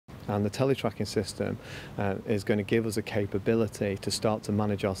And the teletracking system is going to give us a capability to start to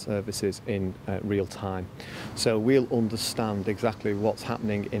manage our services in real time. So we'll understand exactly what's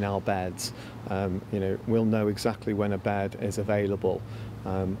happening in our beds. We'll know exactly when a bed is available.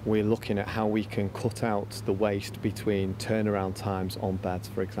 We're looking at how we can cut out the waste between turnaround times on beds,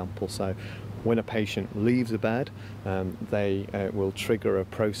 for example. So when a patient leaves a bed, they will trigger a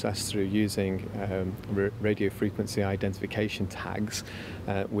process through using radio frequency identification tags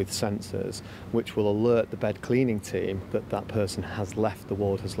with sensors, which will alert the bed cleaning team that that person has left the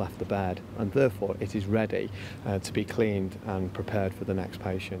ward, has left the bed, and therefore it is ready to be cleaned and prepared for the next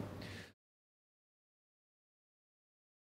patient.